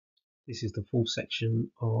This is the full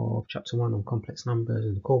section of chapter 1 on complex numbers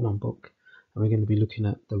in the Core 1 book, and we're going to be looking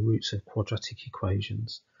at the roots of quadratic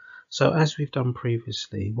equations. So as we've done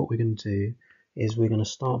previously, what we're going to do is we're going to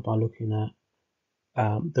start by looking at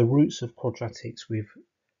the roots of quadratics with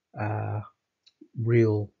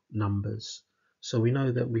real numbers. So we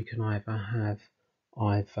know that we can either have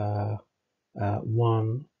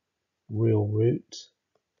one real root,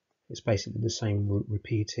 it's basically the same root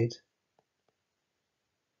repeated,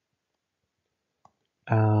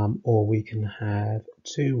 or we can have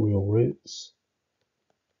two real roots,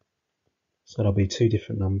 so there'll be two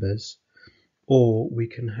different numbers, or we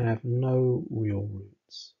can have no real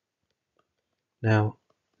roots. Now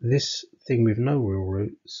this thing with no real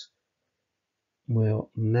roots we'll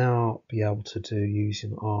now be able to do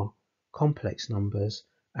using our complex numbers,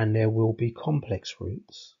 and there will be complex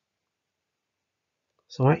roots.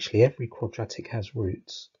 So actually every quadratic has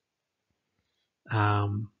roots,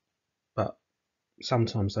 but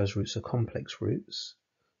sometimes those roots are complex roots,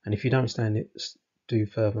 and if you don't do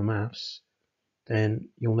further maths, then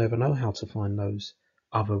you'll never know how to find those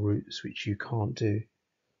other roots which you can't do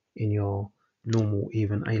in your normal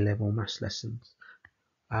even A-level maths lessons.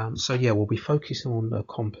 So yeah, we'll be focusing on the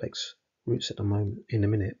complex roots at the moment in a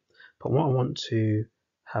minute, but what I want to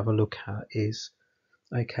have a look at is,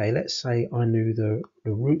 okay, let's say I knew the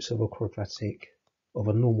roots of a quadratic, of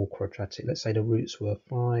a normal quadratic. Let's say the roots were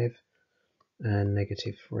 5 and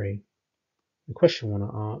 -3. The question I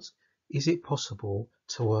want to ask, is it possible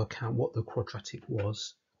to work out what the quadratic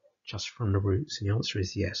was just from the roots? And the answer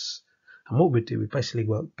is yes. And what we'd do, we basically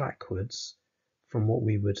work backwards from what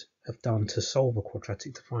we would have done to solve a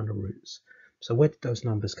quadratic to find the roots. So where did those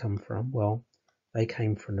numbers come from? Well, they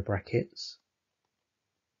came from the brackets.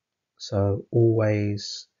 So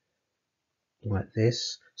always like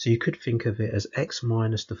this. So you could think of it as x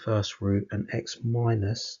minus the first root and x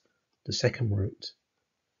minus the second root.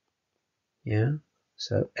 Yeah,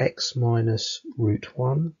 so x minus root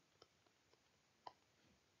 1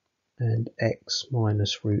 and x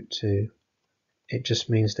minus root 2. It just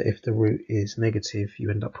means that if the root is negative, you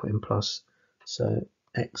end up putting plus. So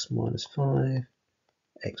x minus 5,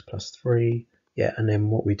 x plus 3. Yeah, and then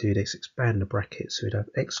what we do is expand the bracket, so we'd have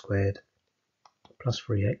x squared plus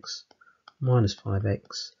 3x minus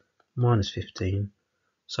 5x minus 15.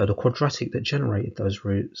 So the quadratic that generated those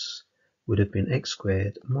roots would have been x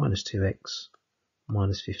squared minus 2x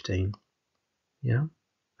minus 15. Yeah,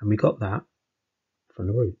 and we got that from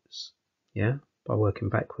the roots. Yeah, by working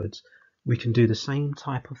backwards. We can do the same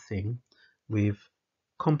type of thing with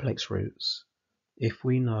complex roots. If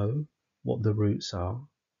we know what the roots are,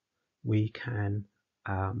 we can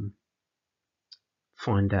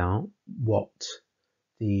find out what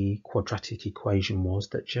the quadratic equation was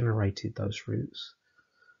that generated those roots.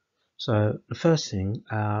 So the first thing,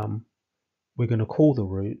 we're going to call the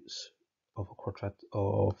roots of a quadratic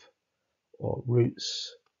or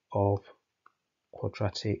roots of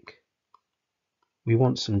quadratic. We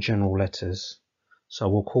want some general letters, so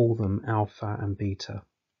we'll call them alpha and beta.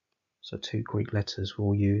 So two Greek letters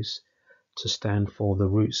we'll use to stand for the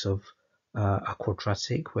roots of a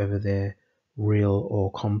quadratic, whether they're real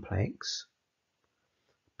or complex.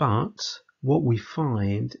 But what we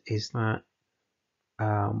find is that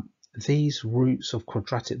these roots of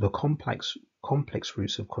quadratic, the complex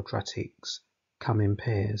roots of quadratics, come in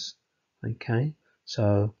pairs. Okay,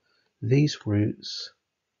 so these roots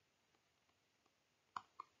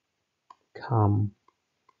come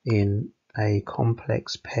in a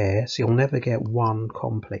complex pair, so you'll never get one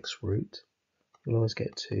complex root, you'll always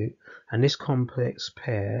get two, and this complex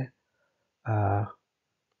pair,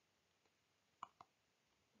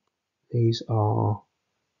 these are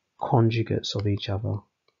conjugates of each other,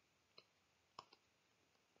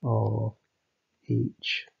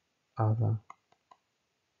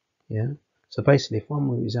 yeah. So basically if one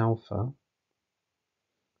root is alpha,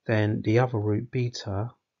 then the other root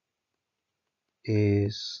beta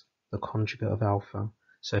is the conjugate of alpha.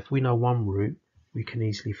 So if we know one root, we can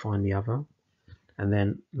easily find the other. And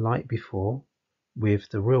then like before with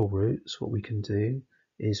the real roots, what we can do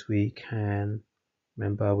is we can,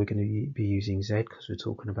 remember we're going to be using z because we're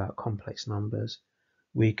talking about complex numbers,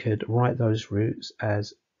 we could write those roots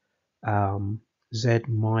as z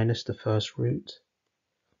minus the first root,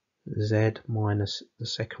 z minus the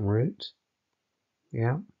second root.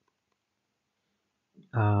 Yeah,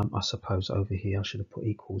 I suppose over here I should have put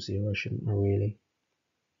equals 0, shouldn't I really?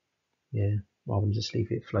 Yeah, rather than just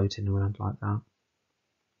leave it floating around like that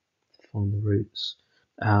to find the roots.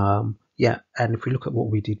 Yeah, and if we look at what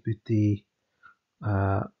we did with the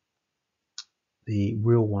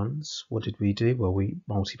real ones, what did we do? Well, we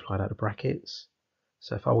multiplied out the brackets.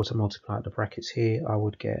 So if I were to multiply out the brackets here, I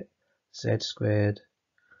would get z squared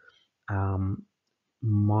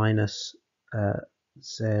minus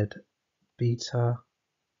z beta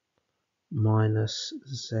minus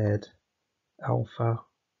z alpha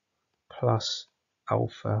plus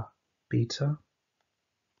alpha beta.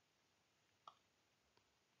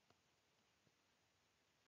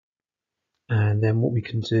 And then what we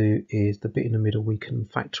can do is the bit in the middle, we can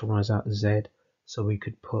factorize out the z. So we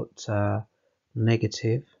could put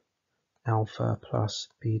negative alpha plus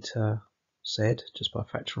beta z just by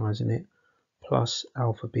factorizing it, plus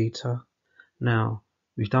alpha beta. Now,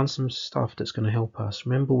 we've done some stuff that's going to help us.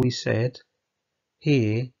 Remember we said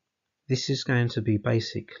here, this is going to be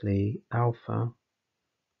basically alpha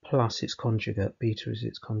plus its conjugate, beta is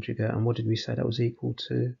its conjugate. And what did we say that was equal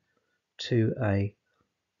to? 2a.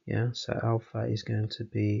 Yeah, so alpha is going to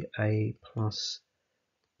be a plus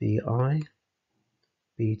bi.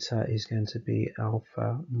 Beta is going to be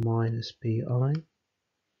alpha minus bi.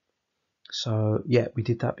 So yeah, we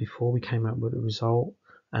did that before. We came up with a result.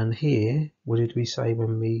 And here, what did we say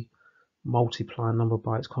when we multiply a number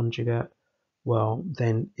by its conjugate? Well,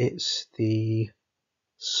 then it's the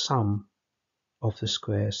sum of the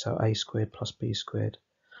squares, so a squared plus b squared.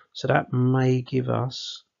 So that may give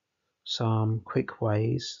us some quick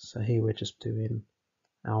ways. So here we're just doing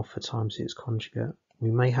alpha times its conjugate.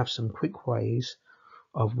 We may have some quick ways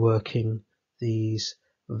of working these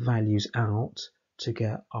values out to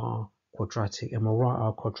get our quadratic, and we'll write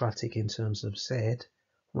our quadratic in terms of z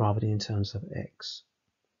rather than in terms of x.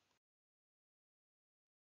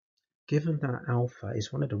 Given that alpha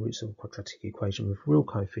is one of the roots of a quadratic equation with real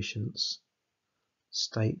coefficients,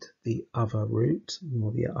 state the other root.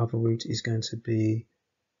 Well, the other root is going to be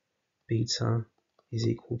beta is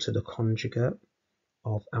equal to the conjugate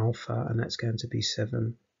of alpha, and that's going to be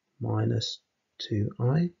 7 minus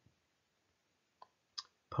 2i.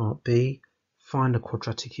 Part B, find a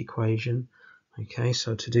quadratic equation. Okay,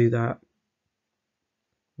 so to do that,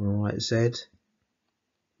 we'll write z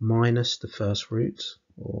minus the first root,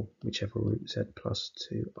 or whichever root, z plus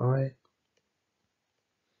 2i.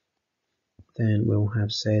 Then we'll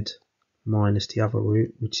have z minus the other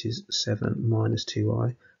root, which is 7 minus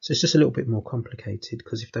 2i. So it's just a little bit more complicated,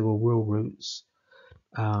 because if they were real roots,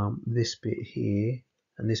 this bit here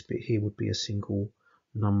and this bit here would be a single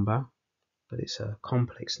number, but it's a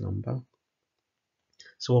complex number.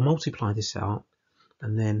 So we'll multiply this out,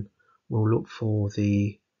 and then we'll look for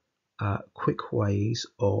the quick ways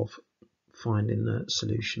of finding the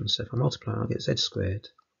solution. So if I multiply, I'll get z squared.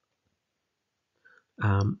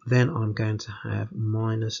 Then I'm going to have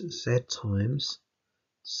minus z times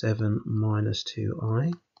 7 minus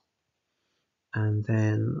 2i, and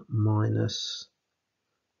then minus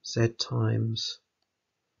z times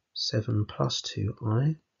 7 plus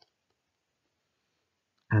 2i,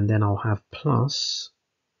 and then I'll have plus,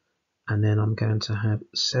 and then I'm going to have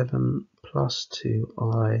 7 plus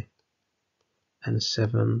 2i and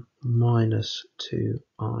 7 minus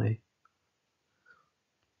 2i.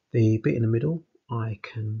 The bit in the middle I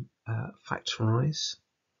can factorize.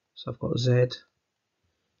 So I've got z,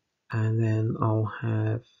 and then I'll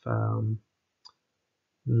have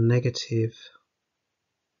negative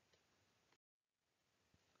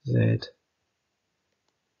z,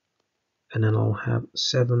 and then I'll have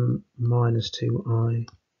 7 minus 2i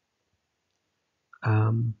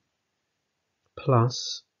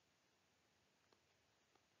plus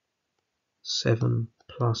 7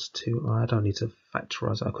 plus 2i. I don't need to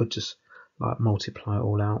factorize it. I could just like multiply it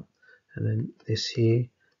all out, and then this here.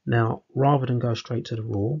 Now, rather than go straight to the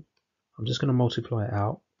rule, I'm just going to multiply it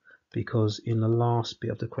out, because in the last bit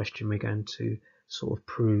of the question we're going to sort of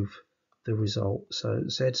prove the result. So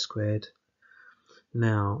z squared,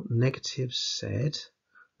 now negative z,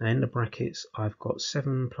 now in the brackets I've got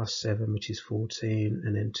 7 plus 7, which is 14,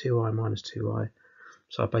 and then 2i minus 2i,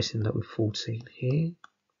 so I basically end up with 14 here.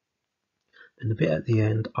 And the bit at the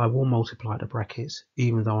end, I will multiply the brackets,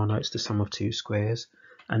 even though I know it's the sum of two squares,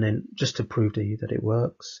 and then just to prove to you that it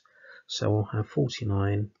works. So I'll have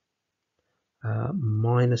 49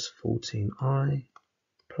 minus 14i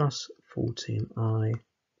plus 14i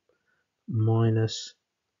minus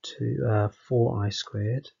 4i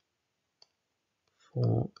squared,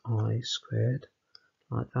 4i squared,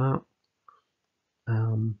 like that.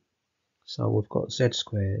 So we've got z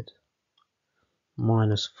squared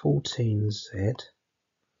minus 14z,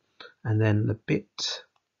 and then the bit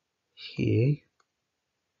here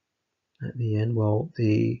at the end, well,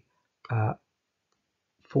 the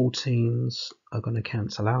 14s are going to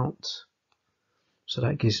cancel out, so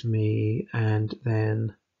that gives me, and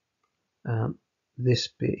then this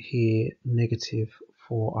bit here, negative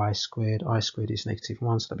 4i squared. I squared is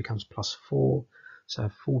 -1, so that becomes plus 4. So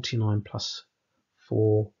 49 plus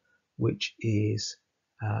 4, which is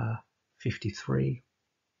 53.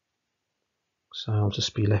 So I'll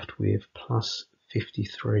just be left with plus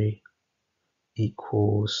 53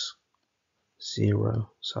 equals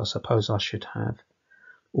 0. So I suppose I should have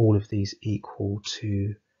all of these equal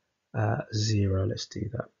to 0. Let's do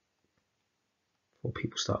that before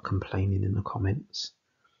people start complaining in the comments.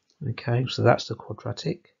 Okay, so that's the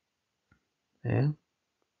quadratic there.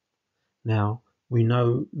 Now we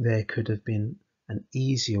know there could have been an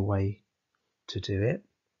easier way to do it,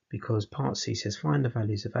 because part C says find the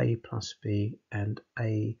values of a plus b and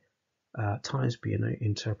a times b and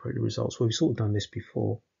interpret the results. Well, we've sort of done this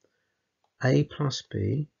before. A plus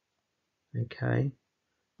b, okay,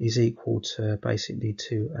 is equal to basically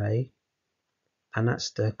 2a, and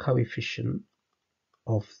that's the coefficient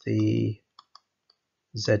of the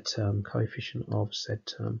z term,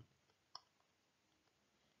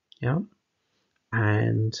 yeah,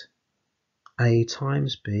 and a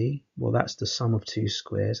times b, well, that's the sum of two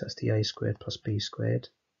squares, that's the a squared plus b squared,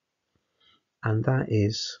 and that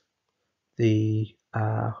is the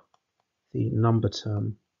number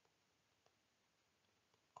term.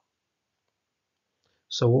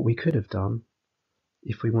 So what we could have done,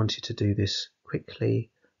 if we wanted to do this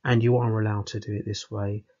quickly, and you are allowed to do it this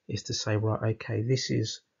way, is to say, right, okay, this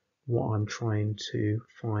is what I'm trying to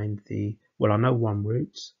find the, well, I know one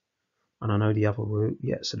root and I know the other root.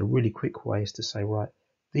 Yeah, so the really quick way is to say, right,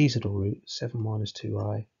 these are the roots, 7 minus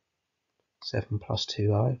 2i, 7 plus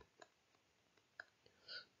 2i.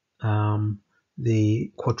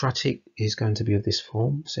 The quadratic is going to be of this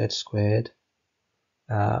form, z squared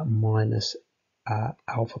minus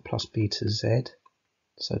alpha plus beta z.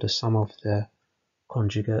 So the sum of the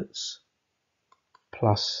conjugates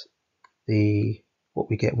plus what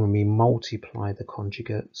we get when we multiply the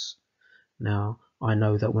conjugates. Now I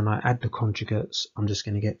know that when I add the conjugates, I'm just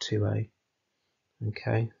going to get 2a.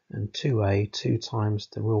 Okay, and 2a, 2 times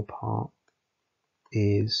the real part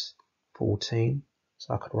is 14.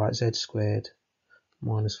 So I could write z squared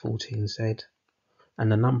minus 14z.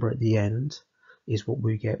 And the number at the end is what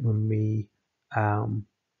we get when we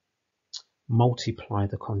multiply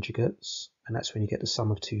the conjugates, and that's when you get the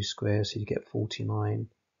sum of two squares. So you get 49,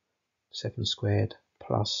 7 squared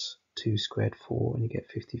plus 2 squared 4, and you get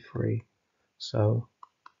 53. So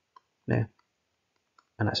there,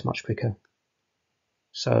 and that's much quicker.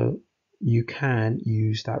 So you can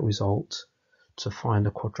use that result to find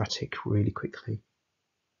a quadratic really quickly.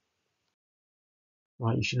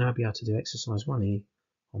 Right, you should now be able to do exercise 1e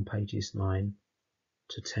on pages 9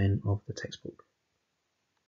 to 10 of the textbook.